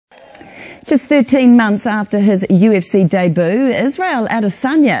Just 13 months after his UFC debut, Israel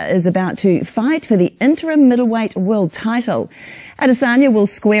Adesanya is about to fight for the interim middleweight world title. Adesanya will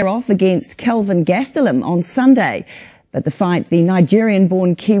square off against Kelvin Gastelum on Sunday. But the fight the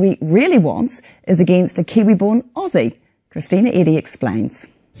Nigerian-born Kiwi really wants is against a Kiwi-born Aussie. Kristina Eddy explains.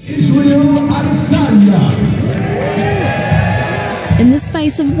 Israel Adesanya. In the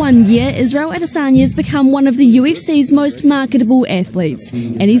space of 1 year, Israel Adesanya has become one of the UFC's most marketable athletes,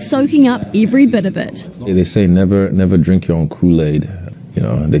 and he's soaking up every bit of it. They say never drink your own Kool-Aid. You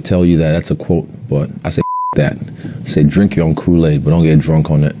know, they tell you that's a quote, but I say that. I say drink your own Kool-Aid, but don't get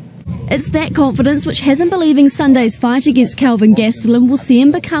drunk on it. It's that confidence which has him believing Sunday's fight against Kelvin Gastelum will see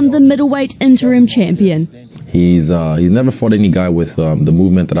him become the middleweight interim champion. He's never fought any guy with the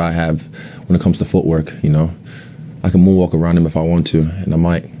movement that I have when it comes to footwork, you know. I can moonwalk around him if I want to, and I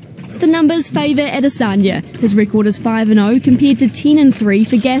might. The numbers favour Adesanya. His record is 5-0 compared to 10-3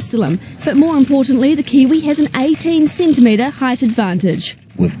 for Gastelum. But more importantly, the Kiwi has an 18-centimetre height advantage.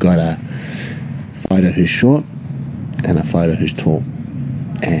 We've got a fighter who's short and a fighter who's tall.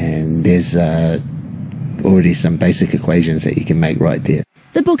 And there's already some basic equations that you can make right there.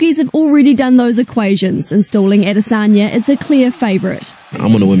 The bookies have already done those equations, installing Adesanya as the clear favourite. I'm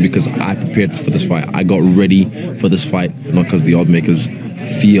going to win because I prepared for this fight. I got ready for this fight, not because the oddmakers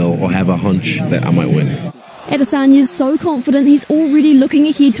feel or have a hunch that I might win. Adesanya's so confident he's already looking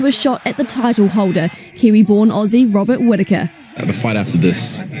ahead to a shot at the title holder, Kiwi-born Aussie Robert Whittaker. The fight after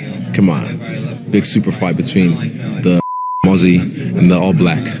this, come on, big super fight between the Aussie and the All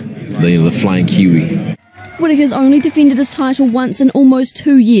Black, the flying Kiwi. Whittaker's only defended his title once in almost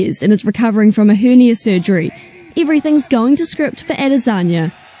 2 years and is recovering from a hernia surgery. Everything's going to script for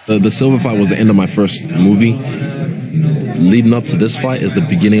Adesanya. The silver fight was the end of my first movie. Leading up to this fight is the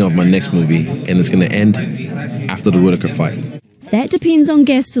beginning of my next movie, and it's going to end after the Whittaker fight. That depends on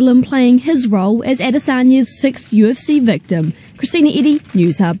Gastelum playing his role as Adesanya's 6th UFC victim. Kristina, Eddy,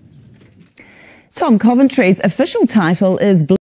 Newshub. Tom Coventry's official title is